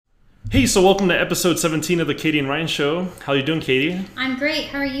Hey, so welcome to episode 17 of the Katie and Ryan Show. How you doing, Katie? I'm great.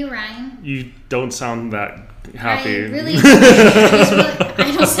 How are you, Ryan? You don't sound that happy. I really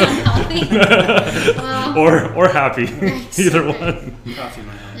I don't sound healthy. Or happy. Right, Either okay. one. Coffee,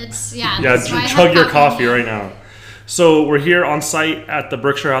 my hand. Chug your coffee right now. So we're here on site at the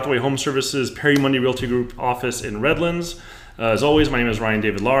Berkshire Hathaway Home Services Perry Mundy Realty Group office in Redlands. As always, my name is Ryan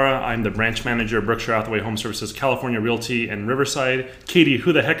David Lara. I'm the branch manager of Berkshire Hathaway Home Services California Realty in Riverside. Katie,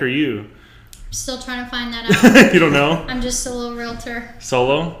 who the heck are you? Still trying to find that out. You don't know? I'm just solo realtor.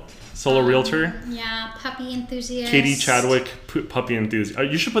 Solo realtor? Yeah, puppy enthusiast. Katie Chadwick, puppy enthusiast.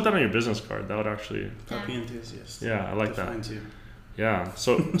 You should put that on your business card. That would actually... Puppy enthusiast. Yeah, I like that. Fine too. Yeah,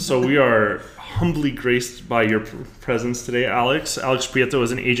 so we are humbly graced by your presence today, Alex. Alex Prieto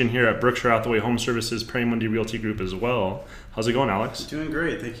is an agent here at Berkshire Hathaway Home Services Perry Mundy Realty Group as well. How's it going, Alex? Doing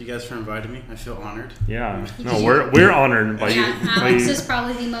great. Thank you guys for inviting me. I feel honored. Yeah, no, we're honored by you. Alex is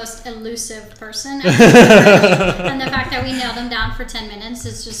probably the most elusive person, and the fact that we nailed him down for 10 minutes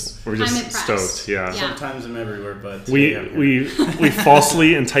is just I'm impressed. Stoked. Yeah. Sometimes I'm everywhere, but we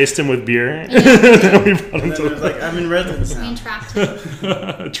falsely enticed him with beer. Yeah. We brought him and then it was like, I'm in Redlands now. We entrapped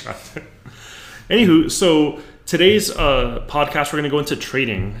him. Anywho, so today's podcast we're going to go into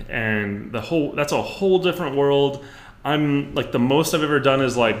trading, and that's a whole different world. I'm like, the most I've ever done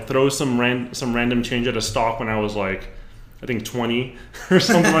is like throw some random change at a stock when I was like, I think 20 or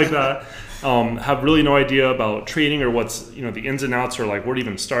something like that. Have really no idea about trading or what's the ins and outs or like where to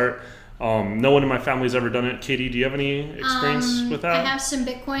even start. No one in my family's ever done it. Katie, do you have any experience with that? I have some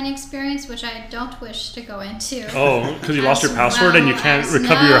Bitcoin experience, which I don't wish to go into. Oh, because you lost your password and you can't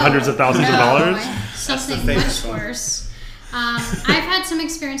recover your hundreds of thousands of dollars? Something much worse. I've had some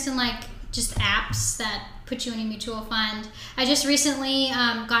experience in like just apps that put you in a mutual fund. I just recently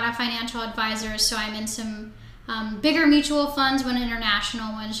got a financial advisor, so I'm in some bigger mutual funds, one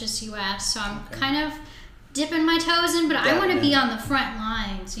international, one's just US. So I'm kind of dipping my toes in, but I want to be on the front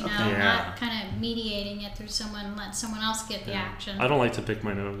lines, not kind of mediating it through someone, let someone else get the action. I don't like to pick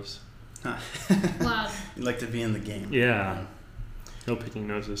my nose. Well, you like to be in the game. Yeah. No picking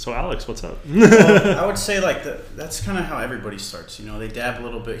noses. So Alex, what's up? Well, I would say like that's kind of how everybody starts. They dab a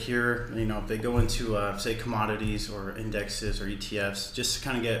little bit here. If they go into say commodities or indexes or ETFs, just to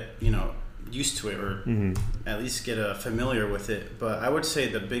kind of get used to it or at least get familiar with it. But I would say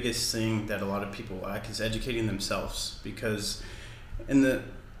the biggest thing that a lot of people lack is educating themselves, because in the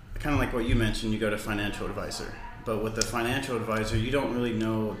kind of like what you mentioned, you go to financial advisor. But with the financial advisor, you don't really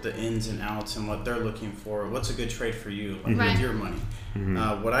know the ins and outs and what they're looking for. What's a good trade for you, like with your money?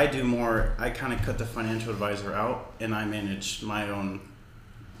 What I do more, I kind of cut the financial advisor out, and I manage my own,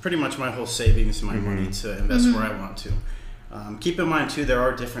 pretty much my whole savings, my money to invest where I want to. Keep in mind too, there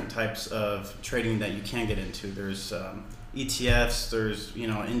are different types of trading that you can get into. There's ETFs, there's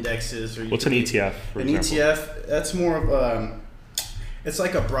indexes. Or what's an ETF? An ETF, that's more of it's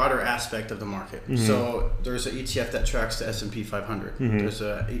like a broader aspect of the market. So there's an ETF that tracks the S&P 500. There's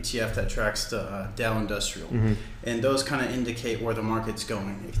an ETF that tracks the Dow Industrial. And those kind of indicate where the market's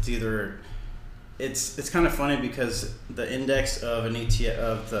going. It's kind of funny because the index of an ETF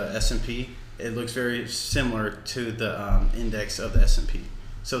of the S&P, it looks very similar to the index of the S&P.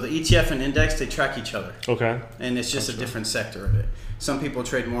 So the ETF and index, they track each other. Okay. And it's just a different sector of it. Some people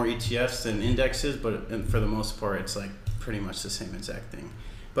trade more ETFs than indexes, but for the most part, it's like pretty much the same exact thing.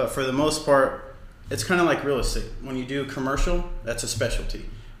 But for the most part, it's kind of like real estate. When you do commercial, that's a specialty.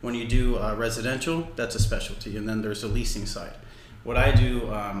 When you do residential, that's a specialty. And then there's the leasing side. What I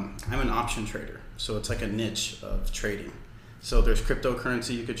do, I'm an option trader. So it's like a niche of trading. So there's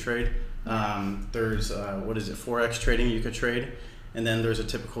cryptocurrency you could trade. There's, Forex trading you could trade. And then there's a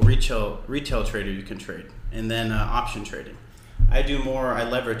typical retail trader you can trade. And then option trading. I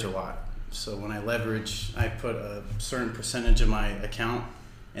leverage a lot. So when I leverage, I put a certain percentage of my account,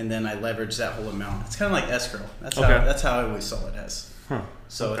 and then I leverage that whole amount. It's kind of like escrow. That's how I always saw it as.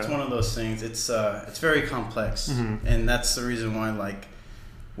 So it's one of those things. It's very complex, and that's the reason why, like,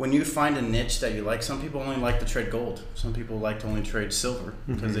 when you find a niche that you like, some people only like to trade gold. Some people like to only trade silver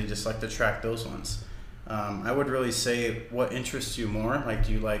because they just like to track those ones. I would really say, what interests you more? Like,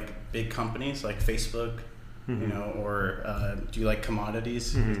 do you like big companies like Facebook? Or do you like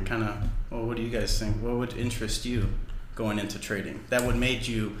commodities? Kind of, what do you guys think? What would interest you going into trading that would make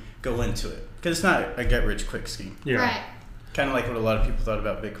you go into it? Because it's not a get-rich-quick scheme. Yeah. Right. Kind of like what a lot of people thought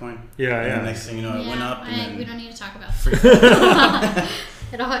about Bitcoin. And the next thing you know, it went up. We don't need to talk about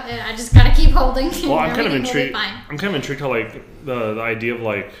it. I just got to keep holding. Well, I'm kind of intrigued. I'm kind of intrigued how like the idea of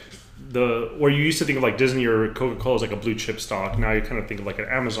like where you used to think of like Disney or Coca-Cola as like a blue chip stock. Now you kind of think of like an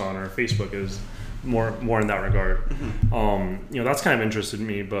Amazon or a Facebook is more in that regard. That's kind of interested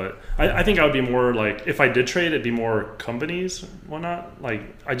me, but I think I would be more like, if I did trade, it'd be more companies, whatnot. Like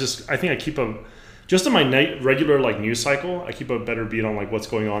I think I keep just in my regular like news cycle, I keep a better beat on like what's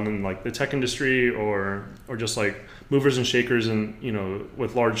going on in like the tech industry or just like movers and shakers and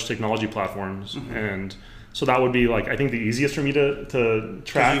with large technology platforms. And so that would be like, I think the easiest for me to track.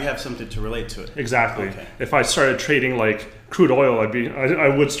 Because you have something to relate to it. Exactly. Okay. If I started trading like crude oil, I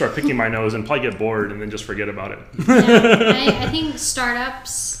would start picking my nose and probably get bored and then just forget about it. I think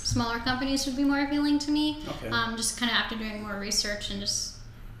startups, smaller companies would be more appealing to me. Okay. Just kind of after doing more research and just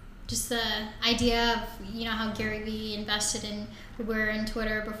the idea of how Gary Vee invested in Uber and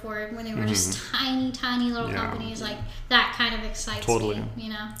Twitter before when they were just tiny little companies, like that kind of excites me.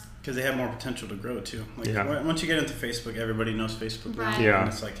 Because they have more potential to grow too. Like once you get into Facebook, everybody knows Facebook now. Right. And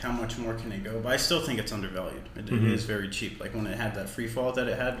it's like, how much more can it go? But I still think it's undervalued. It is very cheap. Like when it had that free fall that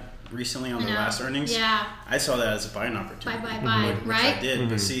it had recently on the last earnings, I saw that as a buying opportunity. Buy, which right? I did.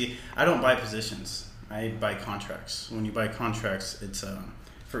 But see, I don't buy positions. I buy contracts. When you buy contracts, it's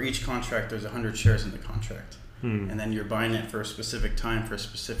for each contract, there's 100 shares in the contract. And then you're buying it for a specific time, for a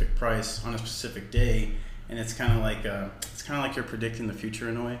specific price, on a specific day. And it's kind of like you're predicting the future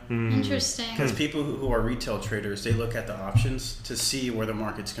in a way. Interesting. Because people who are retail traders, they look at the options to see where the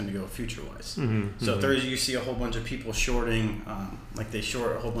market's going to go future-wise. So if you see a whole bunch of people shorting, like they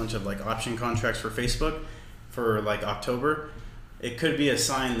short a whole bunch of like option contracts for Facebook for like October, it could be a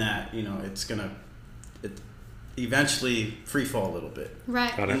sign that it's going to eventually free fall a little bit.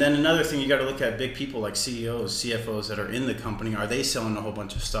 Right. And then another thing, you got to look at big people like CEOs, CFOs that are in the company. Are they selling a whole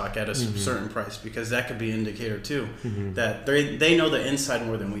bunch of stock at a certain price? Because that could be an indicator too that they know the inside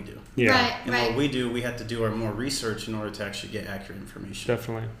more than we do. And what we do, we have to do our more research in order to actually get accurate information.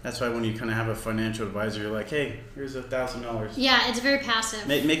 Definitely. That's why when you kind of have a financial advisor, you're like, hey, here's $1,000. Yeah, it's very passive.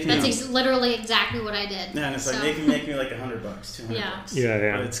 That's literally exactly what I did. Yeah, and it's like make me like $100, $200.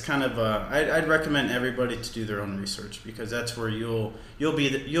 Yeah. But it's kind of I'd recommend everybody to do their own research, because that's where you'll be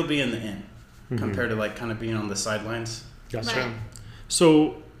in the in compared to like kind of being on the sidelines. Gotcha. Right.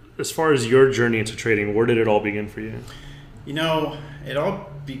 So as far as your journey into trading, where did it all begin for you? It all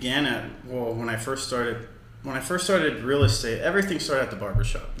began when I first started real estate. Everything started at the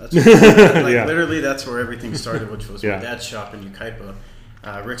barbershop. That's literally that's where everything started, which was my dad's shop in Ukaipa,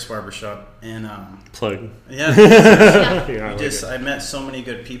 Rick's barbershop, and plug. I met so many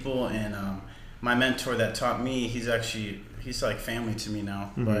good people, and my mentor that taught me, he's like family to me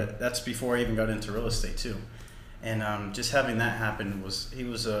now. But that's before I even got into real estate too. And just having that happen he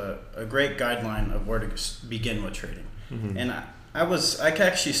was a great guideline of where to begin with trading. And I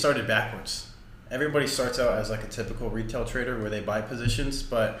actually started backwards. Everybody starts out as like a typical retail trader where they buy positions,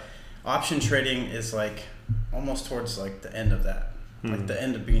 but option trading is like almost towards like the end of that, like the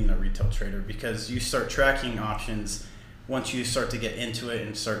end of being a retail trader, because you start tracking options once you start to get into it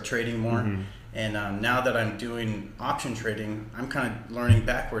and start trading more. And now that I'm doing option trading, I'm kind of learning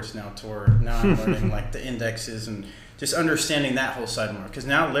backwards now to where now I'm learning like the indexes and just understanding that whole side more. Because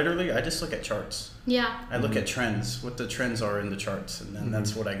now literally I just look at charts. I look at trends, what the trends are in the charts, and then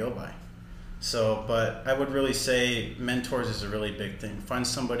that's what I go by. So, but I would really say mentors is a really big thing. Find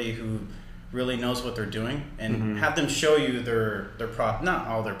somebody who really knows what they're doing and have them show you their not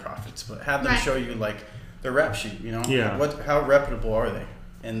all their profits, but have them show you like their rep sheet, how reputable are they?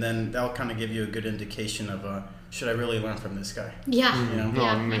 And then that'll kind of give you a good indication of should I really learn from this guy?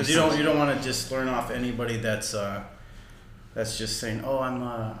 Because you don't want to just learn off anybody that's just saying, oh, I'm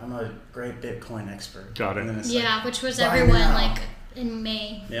a great Bitcoin expert. Got it. And then it's which was everyone like in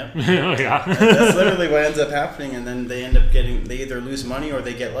May. That's literally what ends up happening, and then they end up they either lose money or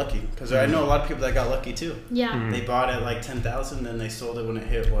they get lucky. Because I know a lot of people that got lucky too. They bought at like 10,000, then they sold it when it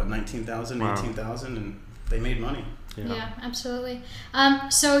hit 19,000, 18,000, and they made money. Yeah, absolutely.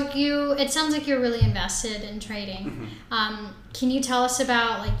 So it sounds like you're really invested in trading. Can you tell us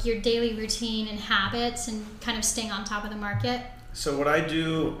about like your daily routine and habits and kind of staying on top of the market? So what I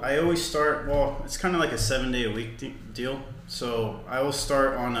do, I always start, it's kind of like a 7-day-a-week deal. So I will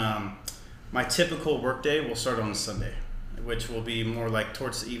start on my typical work day will start on Sunday, which will be more like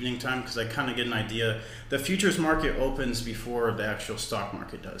towards the evening time, because I kind of get an idea. The futures market opens before the actual stock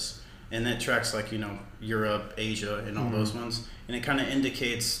market does. And that tracks like, Europe, Asia, and all those ones. And it kind of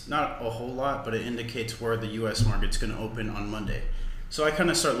indicates, not a whole lot, but it indicates where the U.S. market's going to open on Monday. So I kind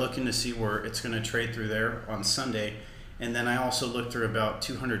of start looking to see where it's going to trade through there on Sunday. And then I also look through about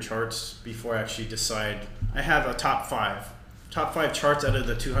 200 charts before I actually decide. I have a top five charts out of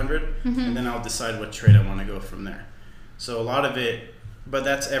the 200, and then I'll decide what trade I want to go from there. So a lot of it but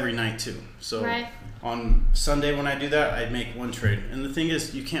that's every night too. So Right. on Sunday when I do that, I make one trade. And the thing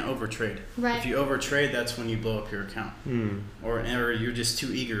is, you can't overtrade. Right. If you overtrade, that's when you blow up your account. Or you're just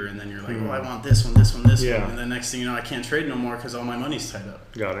too eager, and then you're like, oh, I want this one, this one, this one. And the next thing you know, I can't trade no more because all my money's tied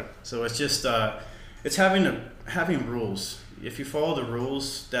up. Got it. So it's just, it's having rules. If you follow the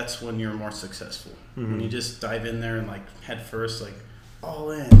rules, that's when you're more successful. When you just dive in there and like head first, like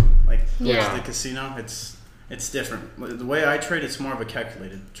all in, like go to the casino, it's different. The way I trade, it's more of a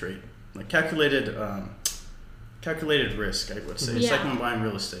calculated trade. Like calculated risk, I would say. It's like when buying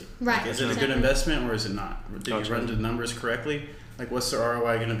real estate. Right. Like, is it a good investment or is it not? Did you run the numbers correctly? Like, what's the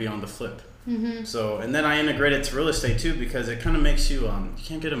ROI going to be on the flip? So, and then I integrate it to real estate too, because it kind of makes you you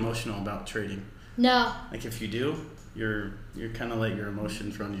can't get emotional about trading. No. Like if you do, you're kind of let your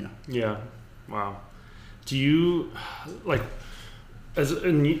emotions run you. Yeah. Wow. Do you like as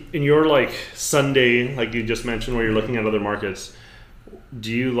in your like Sunday, like you just mentioned, where you're looking at other markets?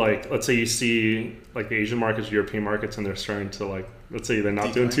 Do you like, let's say you see like the Asian markets, European markets, and they're starting to like, let's say they're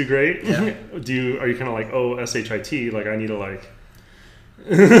not doing too great. Yeah. Are you kind of like, oh, SHIT, like I need to like?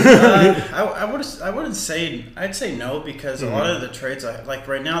 I wouldn't say, I'd say no, because a lot of the trades, like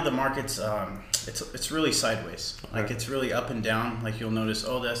right now the market's it's really sideways. Like it's really up and down. Like you'll notice,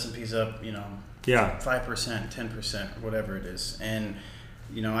 oh, the S&P's up, 5%, 10%, whatever it is, and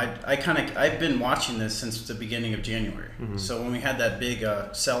I've been watching this since the beginning of January. So when we had that big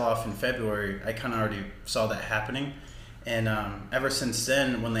sell-off in February, I kind of already saw that happening. And ever since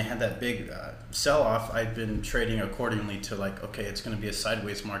then, when they had that big sell-off, I've been trading accordingly to like, okay, it's going to be a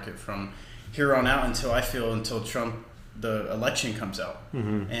sideways market from here on out until Trump, the election comes out.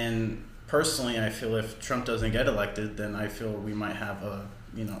 And personally, I feel if Trump doesn't get elected, then I feel we might have a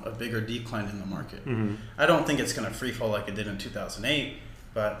bigger decline in the market. I don't think it's going to free fall like it did in 2008.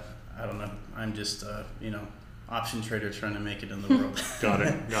 But I don't know. I'm just, option trader trying to make it in the world. Got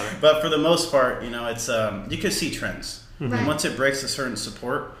it. But for the most part, it's you can see trends. Right. And once it breaks a certain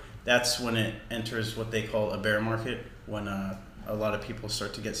support, that's when it enters what they call a bear market. When a lot of people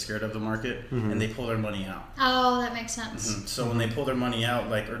start to get scared of the market and they pull their money out. Oh, that makes sense. So when they pull their money out,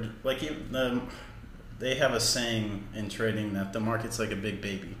 they have a saying in trading that the market's like a big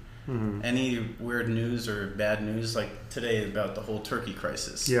baby. Any weird news or bad news, like today about the whole Turkey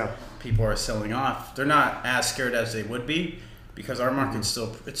crisis, people are selling off. They're not as scared as they would be because our market's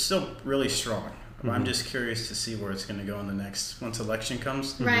still really strong. I'm just curious to see where it's going to go in the next, once election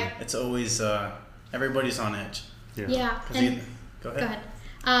comes. Right. It's always everybody's on edge. Yeah. Go ahead.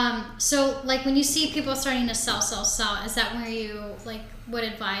 So like when you see people starting to sell, is that where you like would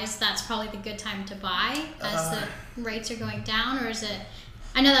advise that's probably the good time to buy as the rates are going down, or is it?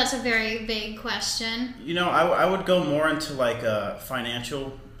 I know that's a very big question. I would go more into like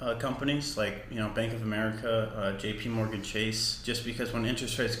financial companies like Bank of America, JP Morgan Chase, just because when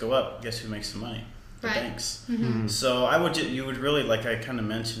interest rates go up, guess who makes the money? The banks. So you would really, like I kind of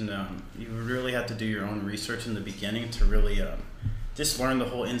mentioned, you would really have to do your own research in the beginning to really just learn the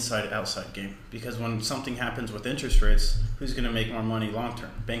whole inside outside game, because when something happens with interest rates, who's going to make more money long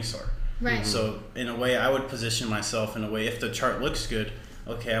term? Banks are. Right. So in a way, I would position myself in a way, if the chart looks good,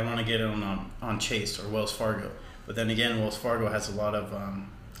 okay, I want to get it on Chase or Wells Fargo. But then again, Wells Fargo has a lot of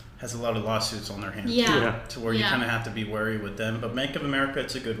lawsuits on their hands. To where you kind of have to be wary with them. But Bank of America,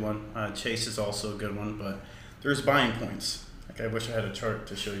 it's a good one. Chase is also a good one. But there's buying points. Like I wish I had a chart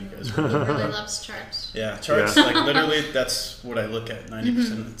to show you guys. Really loves charts. Yeah, charts. Like literally, that's what I look at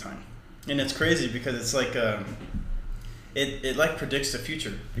 90% of the time. And it's crazy because it's like it like predicts the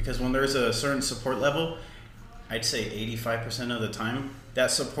future. Because when there's a certain support level, I'd say 85% of the time, that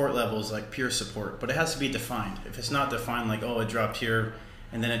support level is like pure support, but it has to be defined. If it's not defined, like, oh, it dropped here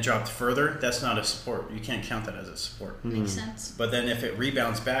and then it dropped further, that's not a support. You can't count that as a support. Makes sense. But then if it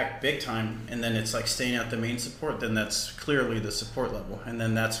rebounds back big time and then it's like staying at the main support, then that's clearly the support level. And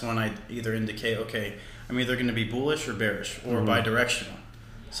then that's when I either indicate, okay, I'm either going to be bullish or bearish or bi-directional.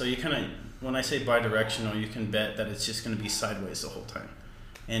 So you kind of, when I say bi-directional, you can bet that it's just going to be sideways the whole time.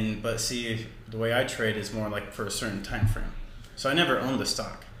 But see, the way I trade is more like for a certain time frame. So I never own the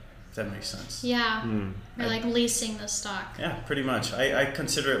stock, if that makes sense. Yeah. You're like leasing the stock. Yeah, pretty much. I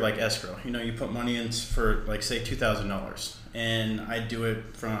consider it like escrow. You put money in for like say $2,000, and I do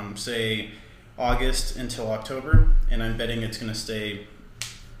it from say August until October, and I'm betting it's going to stay.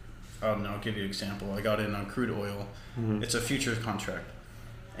 I'll give you an example. I got in on crude oil. It's a futures contract.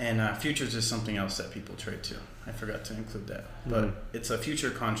 And futures is something else that people trade too. I forgot to include that. But it's a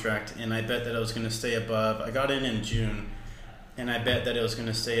future contract, and I bet that it was going to stay above. I got in June, and I bet that it was going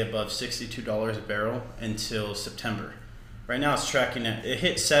to stay above $62 a barrel until September. Right now it's tracking at, it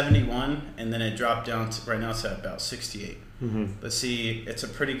hit 71, and then it dropped down to, right now it's at about 68. But see, it's a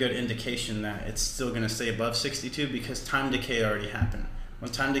pretty good indication that it's still going to stay above 62 because time decay already happened.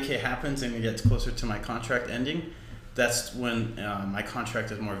 When time decay happens and it gets closer to my contract ending, that's when my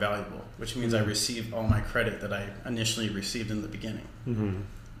contract is more valuable, which means I receive all my credit that I initially received in the beginning.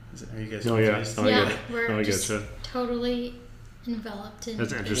 Are you guys confused? We're just totally enveloped in.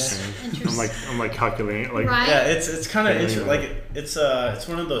 That's interesting. I'm like calculating it, like right? Yeah, it's kind of interesting. Like it's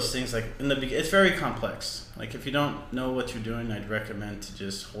one of those things. Like it's very complex. Like if you don't know what you're doing, I'd recommend to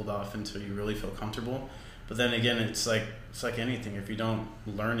just hold off until you really feel comfortable. But then again, it's like anything. If you don't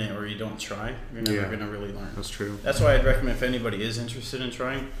learn it or you don't try, you're never gonna really learn. That's true. That's why I'd recommend if anybody is interested in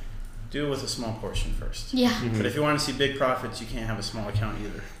trying, do it with a small portion first. Yeah. But if you want to see big profits, you can't have a small account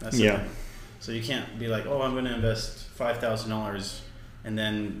either. That's the thing. So you can't be like, oh, I'm going to invest $5,000 and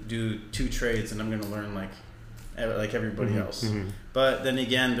then do 2 trades and I'm going to learn like everybody else. But then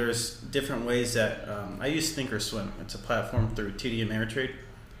again, there's different ways that I use Thinkorswim. It's a platform through TD Ameritrade,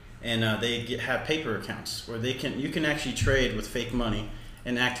 and they have paper accounts where you can actually trade with fake money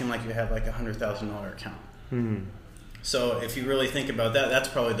and acting like you have like a $100,000 account. So if you really think about that, that's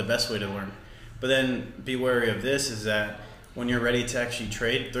probably the best way to learn. But then be wary of this is that when you're ready to actually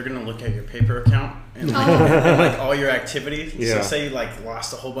trade, they're going to look at your paper account and like all your activities. So say you like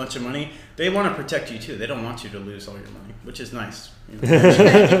lost a whole bunch of money, they want to protect you too. They don't want you to lose all your money, which is nice. You know?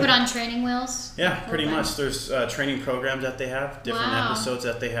 They put on training wheels? Yeah, pretty much. There's training programs that they have, different episodes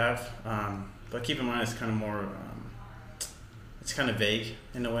that they have. But keep in mind it's kind of more, it's kind of vague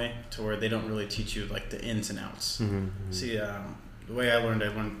in a way to where they don't really teach you like the ins and outs. See, the way I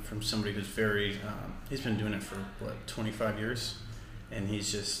learned from somebody who's very, he's been doing it for 25 years, and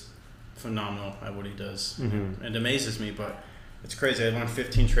he's just phenomenal at what he does. It amazes me, but it's crazy. I learned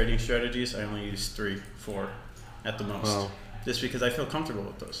 15 trading strategies. I only use 3, 4 at the most, just because I feel comfortable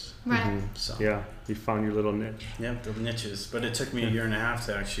with those. Right. So yeah, you found your little niche. Yeah, the niches. But it took me a year and a half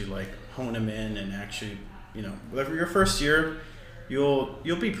to actually like hone them in and actually, your first year, you'll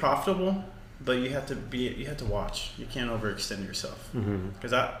be profitable. But you have to watch. You can't overextend yourself.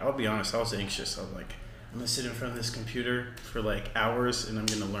 Because I'll be honest, I was anxious. I was like, I'm gonna sit in front of this computer for like hours and I'm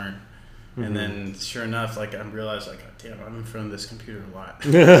gonna learn. And then sure enough, like I realized like, oh, damn, I'm in front of this computer a lot.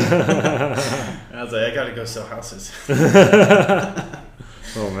 And I was like, I gotta go sell houses.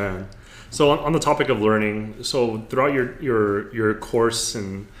 Oh man. So on the topic of learning, so throughout your course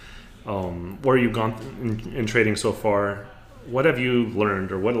and where you've gone in trading so far, what have you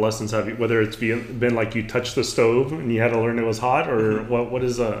learned, or what lessons have you? Whether it's been like you touched the stove and you had to learn it was hot, or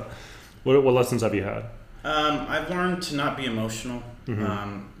what lessons have you had? I've learned to not be emotional.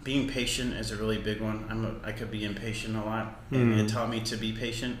 Being patient is a really big one. I could be impatient a lot, and it taught me to be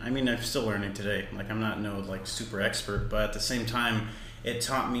patient. I mean, I'm still learning today. Like I'm not like super expert, but at the same time, it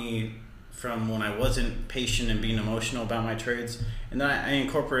taught me from when I wasn't patient and being emotional about my trades, and then I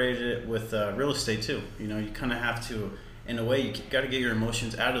incorporated it with real estate too. You kind of have to. In a way, you got to get your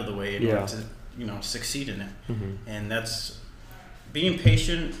emotions out of the way in order to, succeed in it. And that's being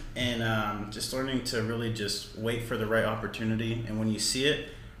patient and just learning to really just wait for the right opportunity. And when you see it,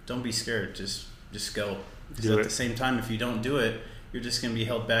 don't be scared. Just go. Because at the same time, if you don't do it, you're just going to be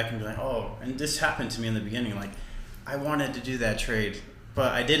held back and be like, oh, and this happened to me in the beginning. Like, I wanted to do that trade,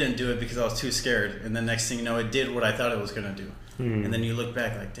 but I didn't do it because I was too scared. And the next thing you know, it did what I thought it was going to do. And then you look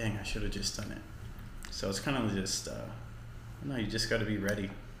back like, dang, I should have just done it. So it's kind of just... no, you just got to be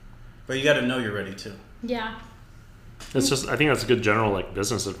ready, but you got to know you're ready too. Yeah. It's just, I think that's good general like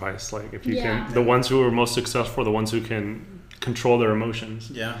business advice. Like if you can, the ones who are most successful are the ones who can control their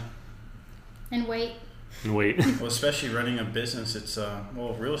emotions. Yeah. And wait. Well, especially running a business, it's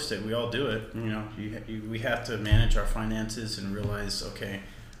real estate. We all do it. We have to manage our finances and realize, okay,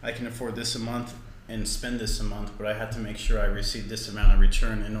 I can afford this a month and spend this a month, but I have to make sure I receive this amount of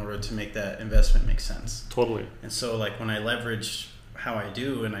return in order to make that investment make sense. Totally. And so like when I leverage how I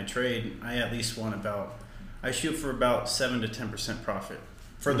do and I trade, I at least want I shoot for about 7 to 10% profit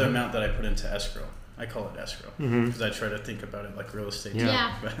for the amount that I put into escrow. I call it escrow because I try to think about it like real estate.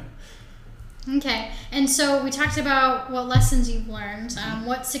 Yeah. Okay. And so we talked about what lessons you've learned.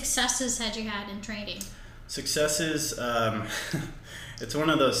 What successes had you had in trading? Successes, it's one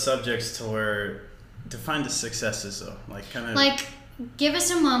of those subjects to where define the successes though, like give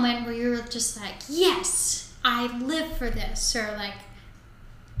us a moment where you're just like, yes, I live for this, or like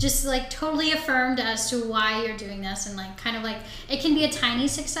just like totally affirmed as to why you're doing this, and like kind of like it can be a tiny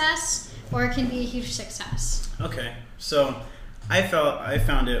success or it can be a huge success. Okay, so I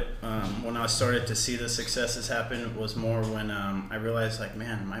found it when I started to see the successes happen was more when I realized like,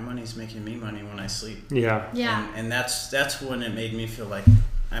 man, my money's making me money when I sleep. Yeah. And that's when it made me feel like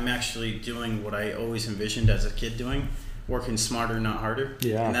I'm actually doing what I always envisioned as a kid doing, working smarter, not harder.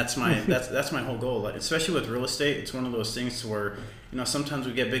 Yeah. And that's my whole goal. Like, especially with real estate, it's one of those things to where, sometimes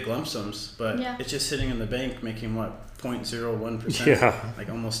we get big lump sums, but it's just sitting in the bank making what, 0.01%, like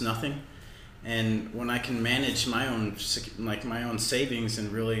almost nothing. And when I can manage my own savings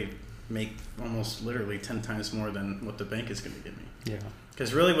and really make almost literally 10 times more than what the bank is going to give me. Yeah.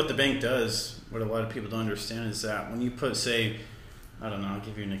 Because really what the bank does, what a lot of people don't understand, is that when you put, say, I don't know, I'll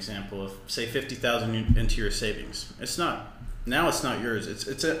give you an example of, say, $50,000 into your savings. It's not yours.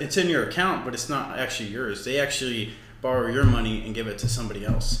 It's in your account, but it's not actually yours. They actually borrow your money and give it to somebody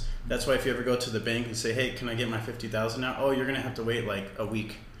else. That's why if you ever go to the bank and say, hey, can I get my $50,000 now? Oh, you're going to have to wait like a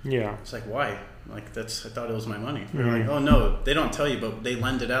week. Yeah. It's like, why? Like, I thought it was my money. They're like, oh, no, they don't tell you, but they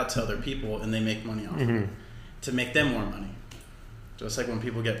lend it out to other people and they make money off of it to make them more money. Just like when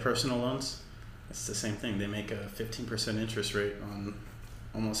people get personal loans, it's the same thing. They make a 15% interest rate on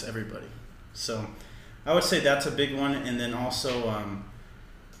almost everybody. So I would say that's a big one. And then also,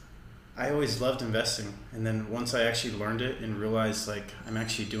 I always loved investing. And then once I actually learned it and realized like I'm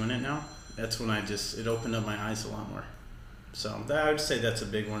actually doing it now, that's when it opened up my eyes a lot more. So I would say that's a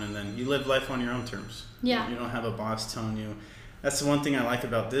big one. And then you live life on your own terms. Yeah. You don't have a boss telling you. That's the one thing I like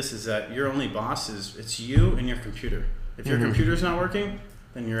about this, is that your only boss it's you and your computer. If your computer's not working,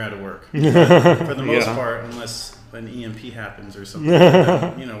 then you're out of work. For the most part, unless an EMP happens or something.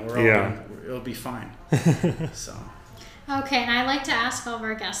 We're all it'll be fine. So. Okay, and I like to ask all of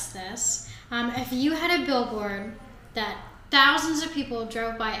our guests this. If you had a billboard that thousands of people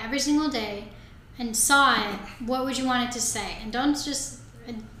drove by every single day and saw it, what would you want it to say? And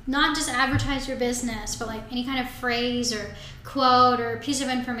not just advertise your business, but like any kind of phrase or quote or piece of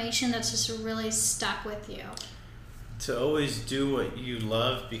information that's just really stuck with you. To always do what you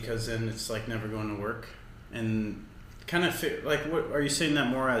love, because then it's like never going to work. And kind of like, what are you saying that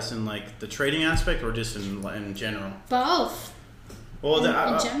more as in like the trading aspect or just in general? Both. Well,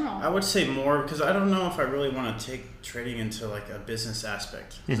 in general, I would say more, because I don't know if I really want to take trading into like a business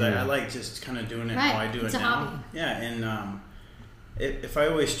aspect, because I like just kind of doing it how I do it now. Hobby. Yeah, and if I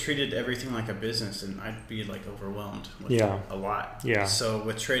always treated everything like a business, then I'd be like overwhelmed with a lot. Yeah. So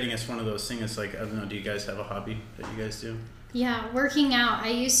with trading, it's one of those things. It's like, I don't know. Do you guys have a hobby that you guys do? Yeah, working out. I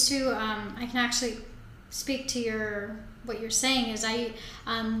used to. I can actually speak to what you're saying. Is I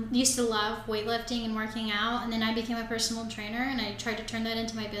used to love weightlifting and working out, and then I became a personal trainer, and I tried to turn that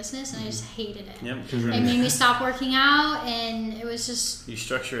into my business, and I just hated it. Yep. It made me stop working out, and it was just. You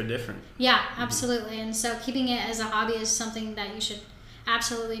structure it different. Yeah, absolutely. And so keeping it as a hobby is something that you should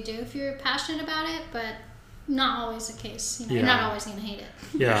absolutely do if you're passionate about it, but not always the case. You're not always going to hate it.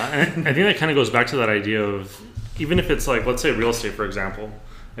 Yeah, and I think that kind of goes back to that idea of, even if it's like, let's say real estate, for example,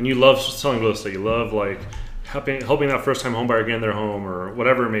 and you love selling real estate, you love like helping that first-time home buyer get in their home or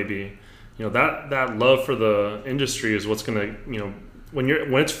whatever it may be. That love for the industry is what's going to, when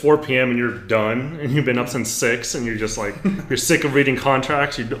it's 4 p.m. and you're done and you've been up since 6 and you're just like, you're sick of reading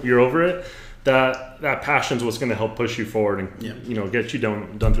contracts, you're over it. That passion is what's going to help push you forward and get you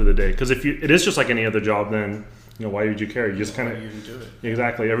done through the day. Because if it is just like any other job, then why would you care? You just kind of do it.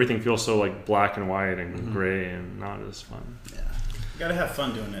 Exactly. Everything feels so like black and white and gray and not as fun. Yeah, you gotta have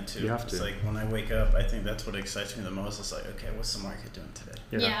fun doing it too. You have to. It's like when I wake up, I think that's what excites me the most. It's like, okay, what's the market doing today?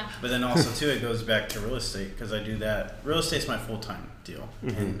 Yeah. But then also too, it goes back to real estate, because I do that. Real estate's my full-time deal,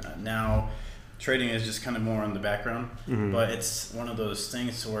 and now trading is just kind of more on the background, but it's one of those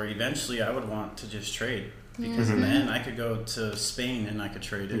things where eventually I would want to just trade, because in the end I could go to Spain and I could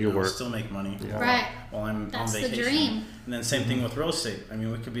trade it and still make money while I'm on vacation. The dream. And then same thing with real estate. I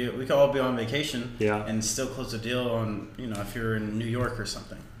mean, we could all be on vacation and still close a deal on, if you're in New York or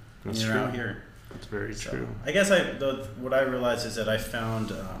something. That's and you're true. out here. That's very true. I guess what I realized is that I found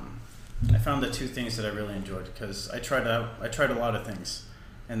the two things that I really enjoyed, because I tried a lot of things.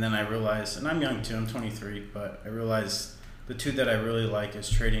 And then I realized, and I'm young too, I'm 23, but I realized the two that I really like is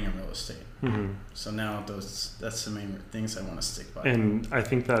trading and real estate. So now that's the main things I want to stick by. And I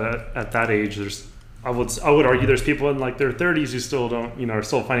think that at that age, I would argue there's people in like their 30s who still don't, are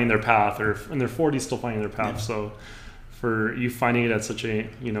still finding their path, or in their 40s still finding their path. Yeah. So for you finding it at such a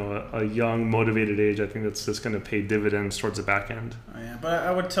young, motivated age, I think that's just going to pay dividends towards the back end. Oh, yeah, but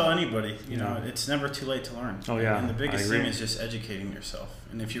I would tell anybody, it's never too late to learn. Oh yeah, and the biggest thing is just educating yourself.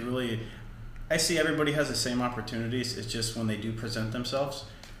 And if you really, I see everybody has the same opportunities. It's just when they do present themselves,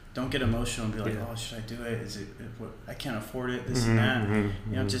 don't get emotional and be like, oh, should I do it? Is it? I can't afford it. This and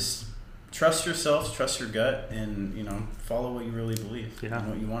that. Just trust yourself, trust your gut, and follow what you really believe and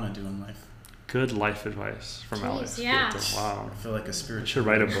what you want to do in life. Good life advice from Alex. Yeah. Prieto. Wow. I feel like a spiritual. I should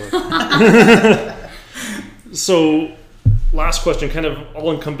write a book. So, last question, kind of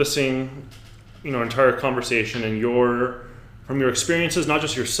all-encompassing. entire conversation and from your experiences, not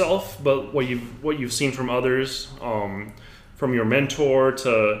just yourself, but what you've seen from others, from your mentor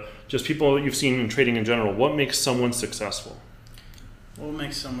to just people you've seen in trading in general, what makes someone successful? What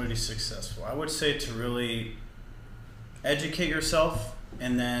makes somebody successful? I would say to really educate yourself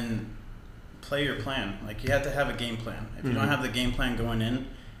and then play your plan. Like, you have to have a game plan. If you don't have the game plan going in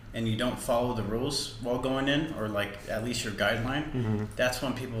and you don't follow the rules while going in, or like at least your guideline, that's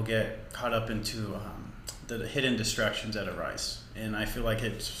when people get caught up into the hidden distractions that arise. And I feel like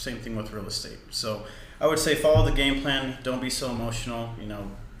it's the same thing with real estate. So I would say follow the game plan. Don't be so emotional.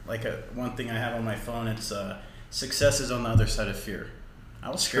 Like one thing I have on my phone, it's success is on the other side of fear. I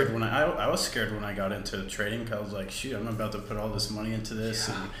was scared when I was scared when I got into trading, because I was like, shoot, I'm about to put all this money into this,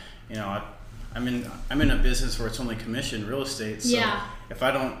 and I'm in a business where it's only commission, real estate. So if I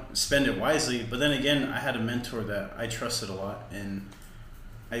don't spend it wisely, but then again, I had a mentor that I trusted a lot, and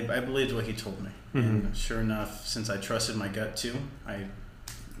I believed what he told me. And sure enough, since I trusted my gut too, I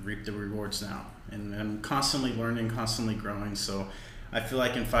reap the rewards now, and I'm constantly learning, constantly growing. So I feel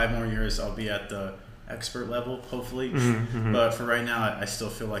like in 5 more years I'll be at the expert level, hopefully. But for right now, I still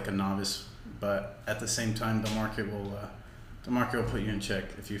feel like a novice. But at the same time, the market will put you in check.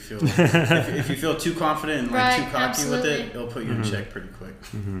 If you feel if you feel too confident and too cocky with it, it'll put you in check pretty quick.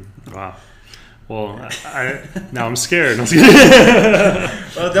 Wow. Well, now I'm scared.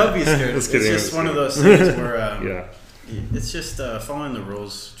 Well, don't be scared. It's just one of those things where it's just following the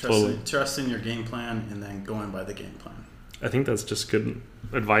rules, trusting your game plan, and then going by the game plan. I think that's just good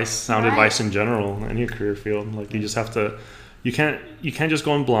advice, sound advice in general in your career field. Like, you just have to, you can't just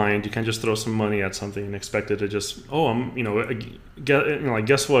go in blind. You can't just throw some money at something and expect it to just,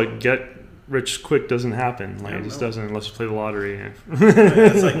 guess what? Get rich quick doesn't happen. Like, it just doesn't unless you play the lottery.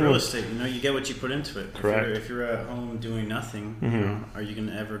 It's like real estate. You get what you put into it. Correct. If you're at home doing nothing, are you going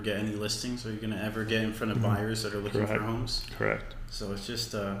to ever get any listings? Are you going to ever get in front of buyers that are looking for homes? Correct. So it's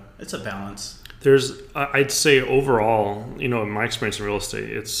just it's a balance. I'd say overall, in my experience in real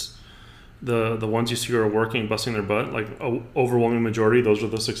estate, it's the ones you see who are working, busting their butt, like overwhelming majority, those are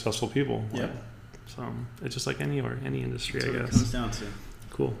the successful people. Yeah. So it's just like any industry, That's I what guess. it comes down to.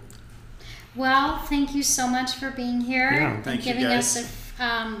 Cool. Well, thank you so much for being here and giving us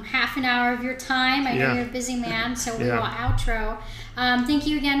half an hour of your time. I know you're a busy man, so we will outro. Thank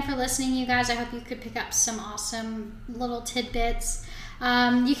you again for listening, you guys. I hope you could pick up some awesome little tidbits.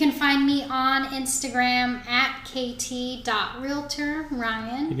 You can find me on Instagram at kt.realtor.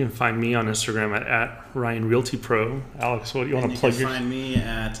 Ryan. You can find me on Instagram at Ryan Realty Pro. Alex, what do you want to plug? You can find me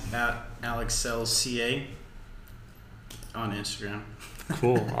at AlexSellsCA on Instagram.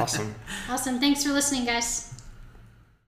 Cool. Awesome. Awesome. Thanks for listening, guys.